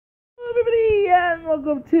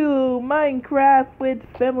Welcome to Minecraft with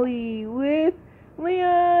Family with Leon.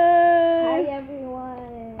 Hi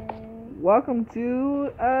everyone. Welcome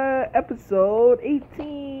to episode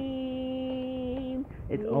 18.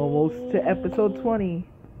 It's almost to episode 20.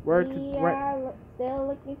 We are still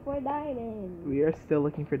looking for diamonds. We are still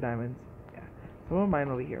looking for diamonds. Yeah. Some of mine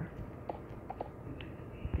over here.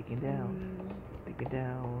 Digging down. Dig it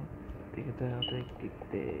down. Dig it down.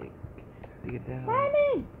 Dig it down.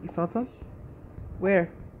 Diamond! You found some?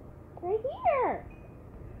 Where? Right here.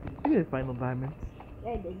 You didn't find no diamonds.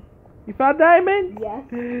 Yeah, I did. You found diamonds? Yes.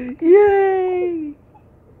 Yay!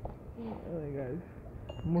 Oh my gosh.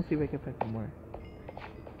 I'm gonna see if I can find some more.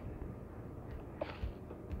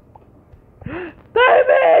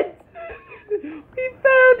 Diamonds! We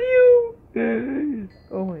found you!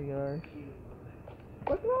 Oh my gosh.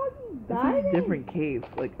 What's wrong with these This diamonds? is a different cave.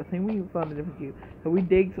 Like, I think we found a different cave. So we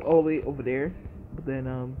digged all the way over there, but then,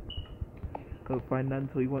 couldn't find none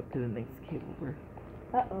until we went to the next cave over.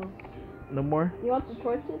 Uh-oh. No more? You want the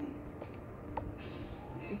torches?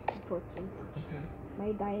 It's the torches. Okay.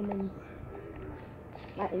 My diamonds.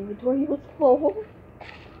 My inventory was full.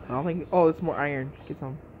 I don't think. Oh, it's more iron. Get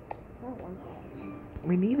some. I don't want that.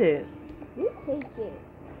 We need it. You take it.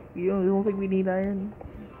 You don't think we need iron?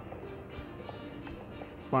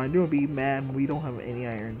 Fine, you'll be mad when we don't have any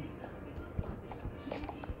iron.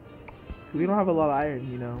 We don't have a lot of iron,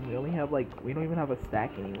 you know. We only have we don't even have a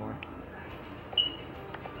stack anymore.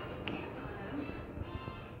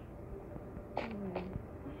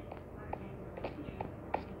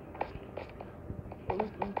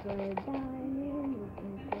 Looking for a diamond,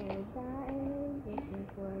 looking for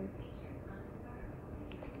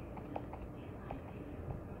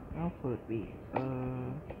I'll put B.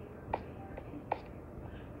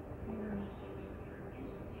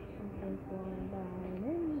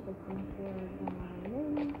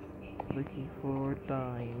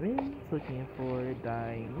 Looking for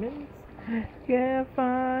diamonds. Can't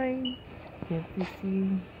find. Can't you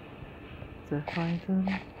see? To find some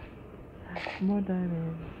more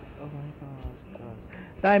diamonds. Oh my gosh.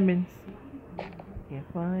 Diamonds. Can't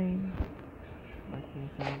find. Looking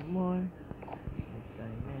some more.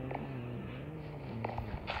 Diamonds.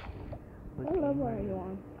 Hello, where are you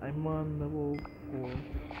on? I'm on level 4.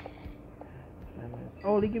 Diamonds.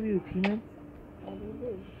 Oh, they give you achievements? What do you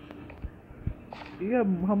do? You have,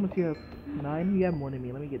 how much you have? 9? You have more than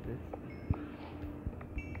me. Let me get this.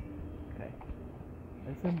 Okay.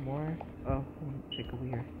 Is there more? Oh, let me check over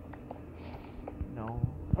here. No.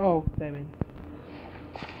 Oh, diamond.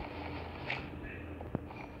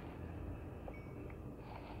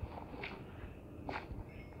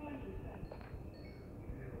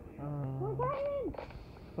 More diamonds!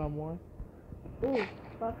 Some more? Ooh,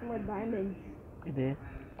 got some more diamonds. You did?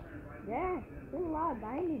 Yeah, there's a lot of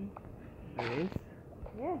diamonds. There is?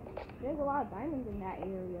 Yeah, there's a lot of diamonds in that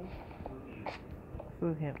area.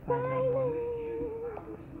 Still can't find no more.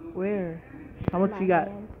 Where? How much you got?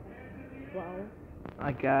 12.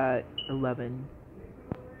 I got 11.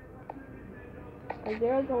 Like,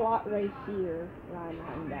 there's a lot right here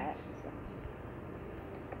around that.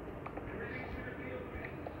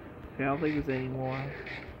 Okay, I don't think there's any more. I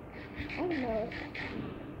don't know.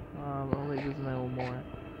 I don't think there's no more.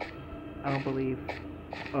 I don't believe.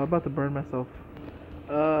 Oh, I'm about to burn myself.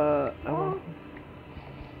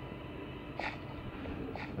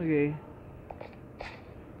 Okay.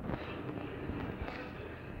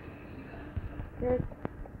 There's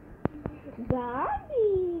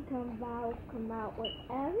Zombie! Come out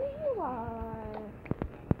wherever you are.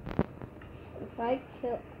 If I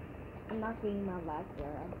kill... I'm not getting my last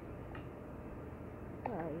arrow.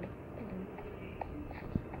 Sorry.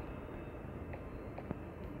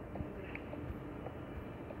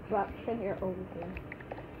 Drop here over here.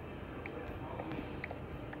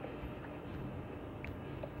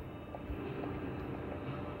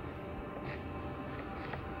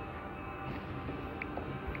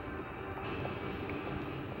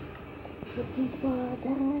 Looking for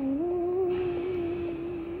diamonds.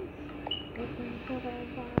 Looking for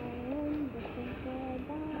diamonds. Looking for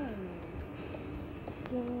diamonds.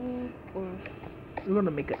 Looking for. We're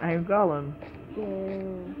gonna make an iron golem.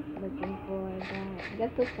 Looking for diamonds.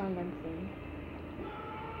 Guess the song I'm singing.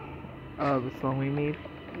 Oh, the song we made?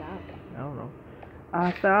 No. I don't know.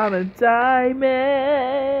 I found a diamond.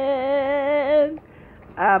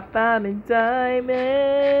 I found a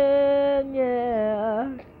diamond.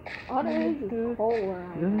 Yeah. All there is coal where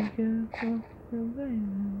I'm at.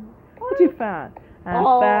 What you found? I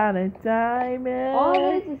found a diamond. All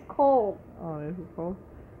there is coal. Oh, this is coal?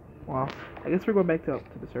 Well, I guess we're going back to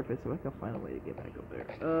the surface, so I can find a way to get back up there.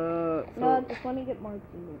 No, I just want to get more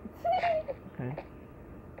teammates. Okay.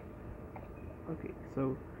 Okay,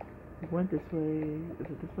 so we went this way. Is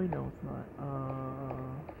it this way? No, it's not.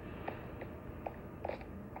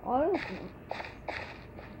 Honestly.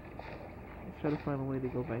 Let's try to find a way to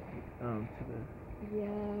go back to the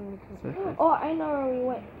surface. Oh, I know where we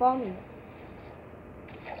went. Follow me.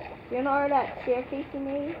 You know where that staircase we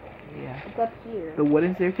made? Yeah. It's up here. The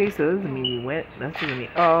wooden staircase? So that doesn't mean we went. That doesn't mean.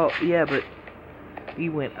 Oh, yeah, but we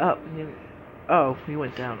went up. And then, oh, we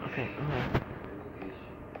went down. Okay.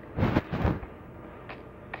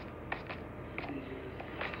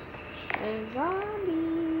 A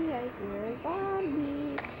zombie. I hear a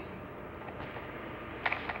zombie.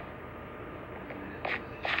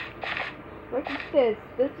 Look at this.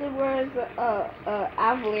 This is where the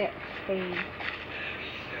avalanche came.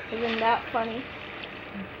 Isn't that funny?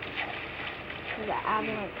 The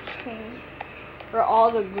avalanche came. For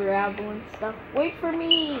all the gravel and stuff. Wait for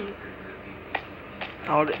me!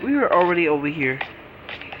 Oh, we were already over here.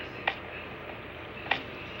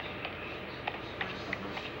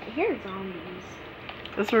 I hear zombies.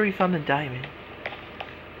 That's where we found the diamond.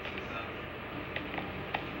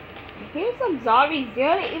 I hear some zombies.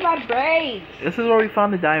 They're gonna eat my brains. This is where we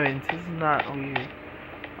found the diamonds. This is not over here.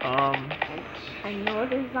 I know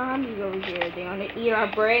there's zombies over here. They're gonna eat our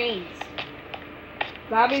brains.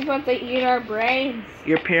 Zombies want to eat our brains.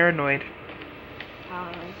 You're paranoid. How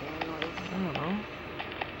am I paranoid? I don't know.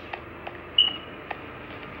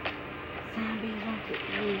 Zombies want to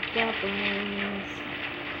eat our brains.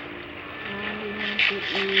 Zombies want to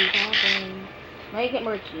eat our brains. Let me get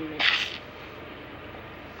more achievements.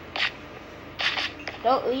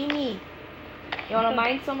 Don't leave me. You wanna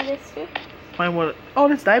mine some of this too? Find what? Oh,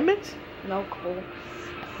 there's diamonds? No cool.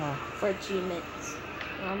 Oh. For achievements.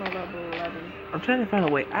 I'm a level 11. I'm trying to find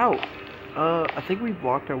a way out. I think we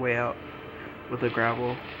blocked our way out with the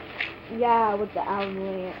gravel. Yeah, with the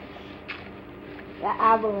avalanche. The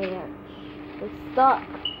avalanche. We're stuck.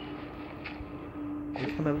 We're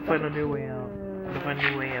just gonna find a new way out.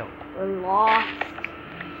 We're lost.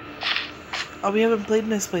 Oh, we haven't played in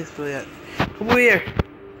this place yet. Come over here.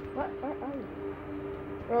 What? Where are you?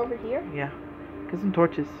 We're over here? Yeah. Get some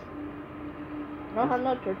torches. I don't have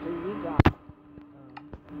no torches. You got.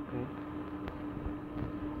 Okay.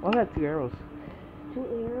 Oh, I got 2 arrows. 2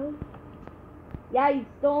 arrows? Yeah, you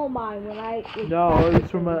stole mine when I... No,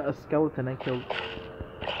 it's from a skeleton I killed.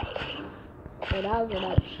 Well, that was what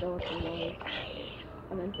that skeleton was.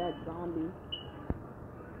 I meant that zombie.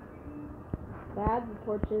 I have the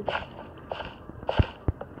torches.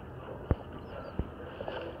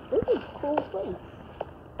 This is a cool place.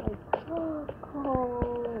 Like, cool.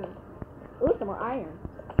 Ooh, some more iron.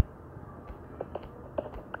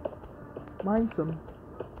 Mine some.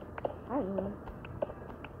 Iron.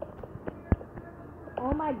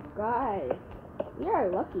 Oh my god. We are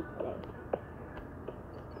lucky today.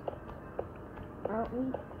 Aren't we?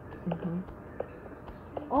 Mhm.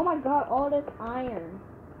 Oh my god, all this iron.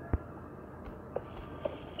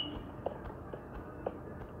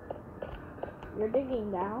 You're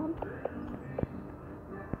digging down?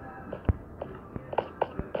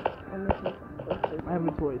 My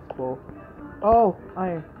inventory is full. Oh,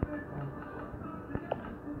 iron.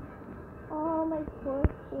 Oh, my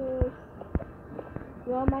torches.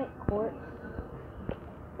 You want my quartz?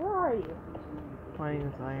 Where are you? Mine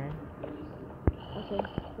is iron. Okay,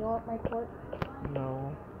 you want my quartz?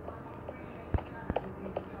 No. I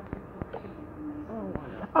don't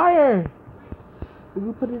want it. Iron! If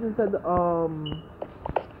you put it inside the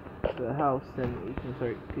house, then you can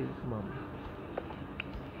start getting some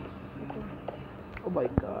Oh my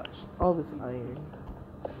gosh, all this iron.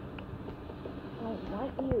 I don't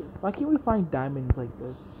want you. Why can't we find diamonds like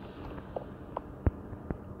this?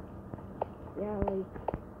 Yeah, like...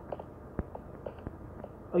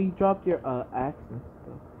 Oh, you dropped your axe and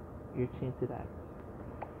stuff. Your enchanted axe.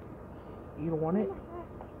 You don't want it?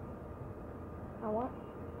 I want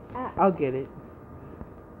axe. I'll get it.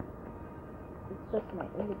 It's just my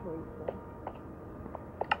inventory stuff.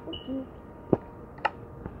 Thank you.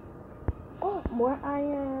 Oh, more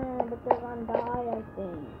iron, but they're gonna die, I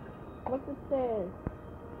think. Look at this.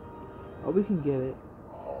 Oh, we can get it.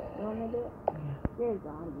 You wanna do it? Yeah. You're a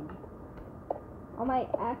zombie. On my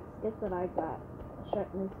axe, guess what I got?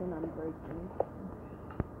 Sharpness and unbreaking.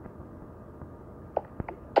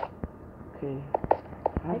 Okay.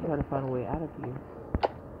 I have to try to find a way out of here.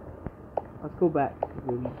 Let's go back to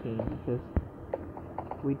where we came, because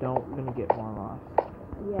if we don't, we're gonna get more lost.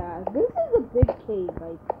 Yeah, this is a big cave,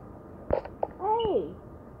 like... Hey!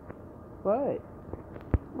 What?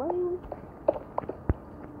 What are you...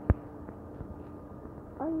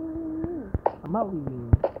 are you leaving me? I'm not leaving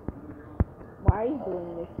you. Why are you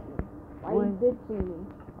doing this to me? Why are you ditching me?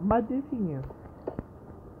 I'm not ditching you.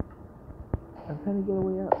 I'm trying to get a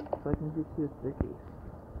way up so I can get to the staircase.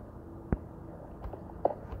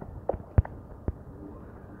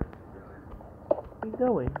 Where you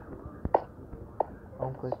going? Oh,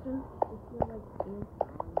 quick. Come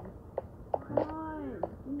on,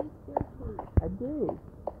 give me staircase. I did.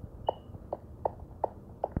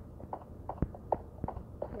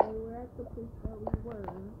 Okay, we're at the place that we were.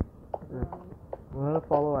 We're gonna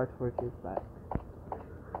follow our torches back.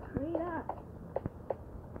 Wait up.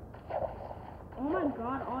 Oh my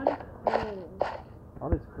god, all this coal. All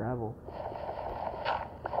this gravel.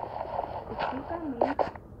 I think I made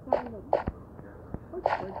some of what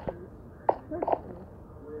torches? Torches.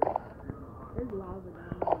 There's lava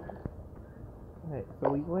down there. Okay, so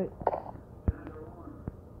we went.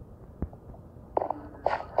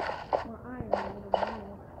 Or iron, I don't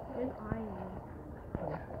know. There's iron.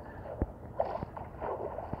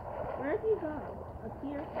 Where did you go? Up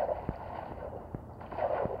here?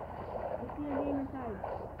 What's your name inside?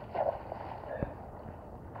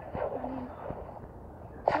 I mean,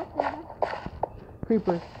 what the heck?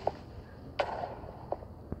 Creeper.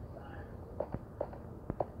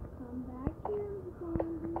 Come back here,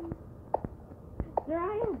 zombie. There I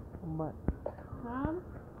am. What? Come.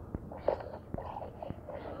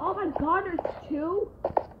 Oh my god, there's two?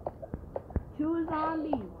 Two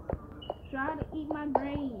zombies. Trying to eat my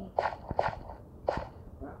brain.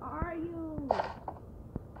 Where are you?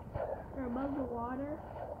 They're above the water.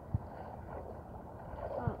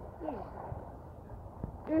 Oh, there you are.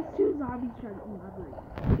 There's two zombies trying to eat my brain.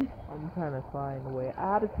 I'm trying to find a way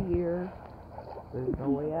out of here. There's no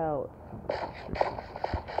way out.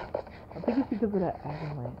 I think it's because of that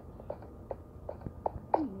avalanche.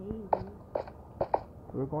 Maybe.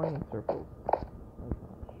 We're going in circles. Oh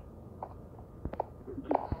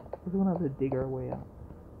gosh. We're gonna have to dig our way out.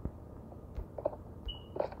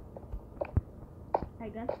 I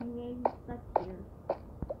guess we may be stuck here.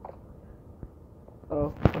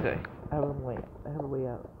 Oh, okay. I have a way. I have a way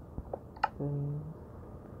out.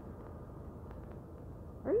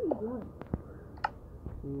 What are you doing?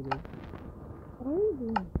 Here it is. What are you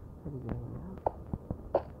doing? How do we get a way out?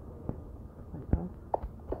 Like up.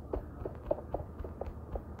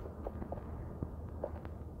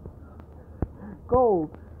 Gold!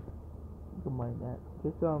 You can mine that.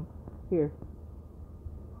 Get some. Here.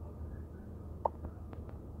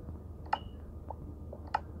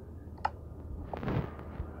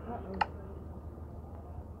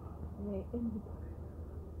 Wait,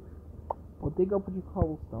 Well, dig up with your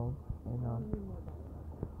cobblestone. And, no,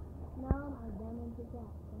 I done into that. I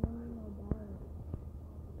don't need no dollar.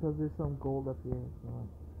 because there's some gold up here. If you want.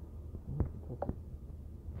 You have to touch it.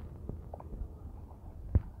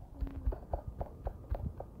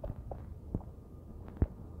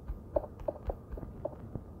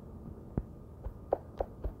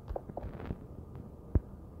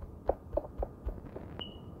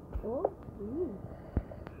 Oh, ooh.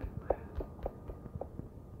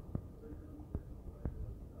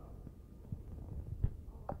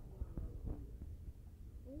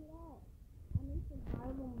 Wait up. I'm in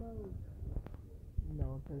survival mode. No,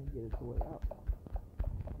 I'm trying to get it the way out.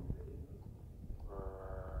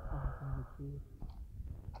 Oh, another cave.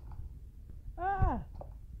 Ah!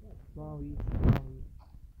 Zombies, zombies.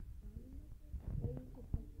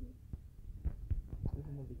 There's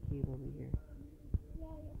another cave over here. Yeah, I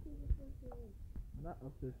see the surface. Not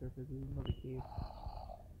up to the surface, there's another cave.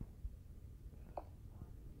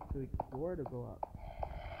 To explore to go up.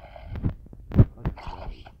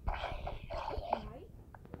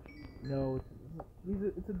 No,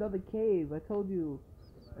 it's another cave. I told you.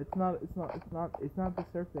 It's not the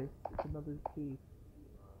surface. It's another cave.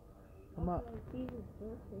 Come up. I see the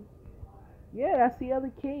surface. Yeah, that's the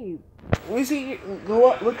other cave. Let me see.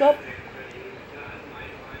 Go up. Look up.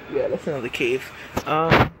 Yeah, that's another cave.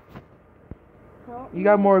 You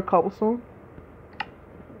got more cobblestone?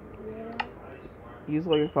 Yeah. Use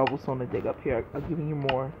all your cobblestone to dig up here. I'm giving you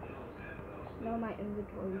more. No, my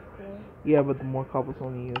inventory's full. Yeah, but the more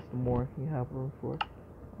cobblestone you use, the more you have room for.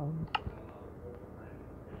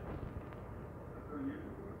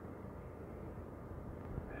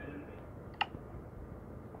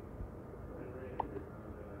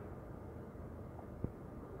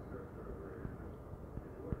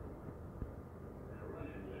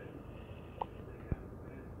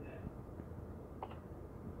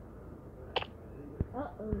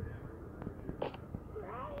 Uh-oh.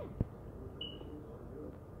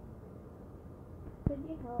 Could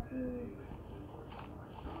you help me?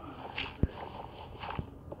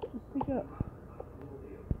 Just pick up.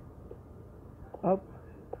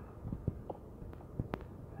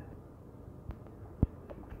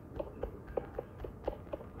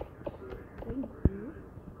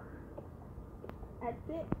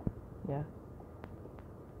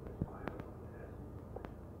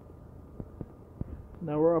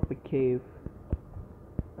 up a cave.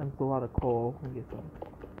 And it's a lot of coal. Let me get some.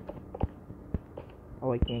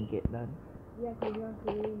 Oh, I can't get none. Yeah, because you're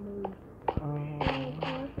really moved. For me.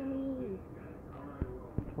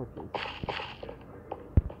 Torches.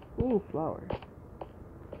 Ooh, flower.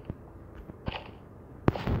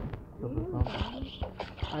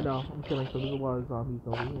 I know, I'm killing some. There's a lot of zombies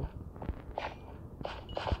over here.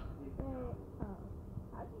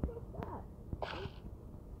 How'd you get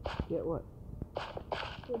that? Get what?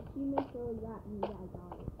 The teammate so got me that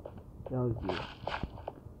got it. That was you.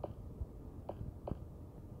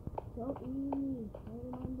 Don't leave me.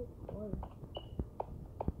 I'm on the floor.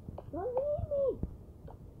 Don't leave me!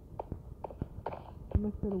 I'm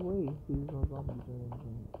gonna get away. There's no zombies or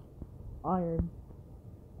anything. Iron.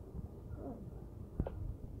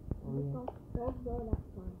 Oh, yeah. Don't go that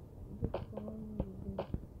far. Just follow me.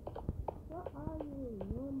 What are you?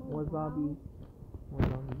 You're my More dog? zombies. More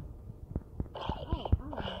zombies.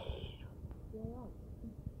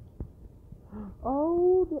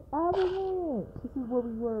 Oh, the avalanche! This is where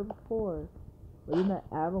we were before. But then that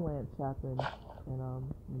avalanche happened.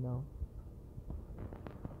 And, you know.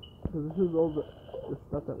 Because this is all the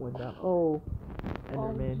stuff that went down. Oh,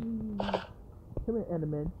 Enderman. Oh, Come here,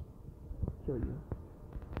 Enderman. Kill you.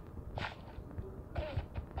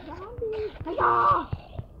 zombies! Hiya!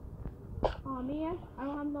 Oh man, I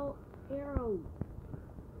don't have no arrows.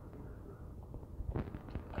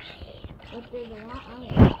 But there's a lot of iron.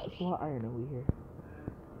 There's a lot of iron over here.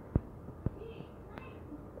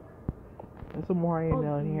 There's some more iron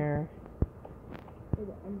down here.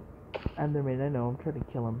 Enderman, I know, I'm trying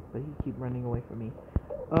to kill him, but he keep running away from me.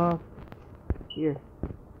 Here.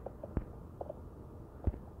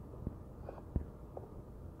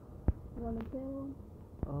 You wanna kill him?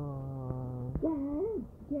 Uh, Get him!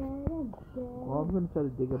 Get him! Get him! well, I'm gonna try to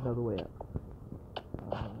dig another way up.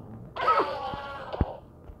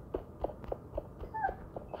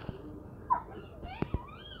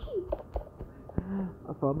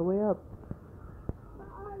 I found the way up.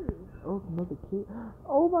 Oh, another cave.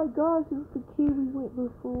 Oh my gosh, this is the cave we went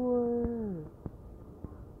before.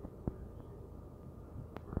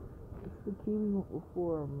 It's the cave we went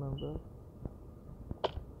before, remember?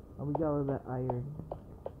 And we got all that iron.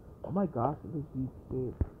 Oh my gosh, it's a huge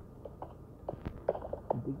cave.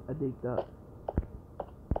 I digged up.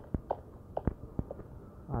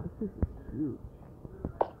 Wow, this place is huge.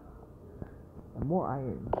 And more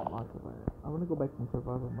iron. Lots of iron. I'm gonna go back to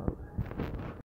survival mode.